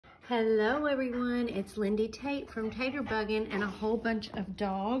Hello everyone, it's Lindy Tate from Tater Buggin' and a whole bunch of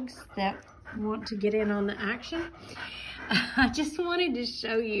dogs that want to get in on the action. I just wanted to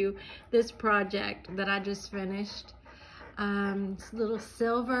show you this project that I just finished. This little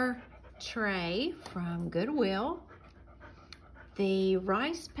silver tray from Goodwill. The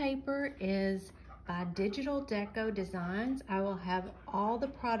rice paper is by Digital Deco Designs. I will have all the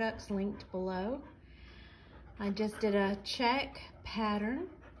products linked below. I just did a check pattern.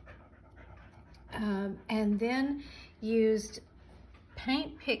 And then used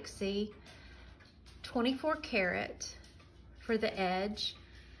paint Pixie 24 karat for the edge,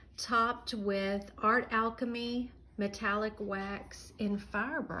 topped with Art Alchemy metallic wax in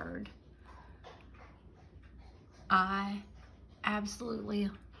Firebird. I absolutely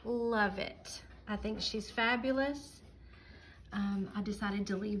love it. I think she's fabulous. I decided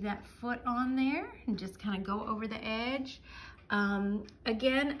to leave that foot on there and just kind of go over the edge.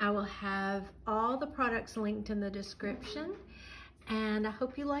 Again, I will have all the products linked in the description, and I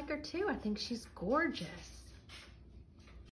hope you like her too. I think she's gorgeous.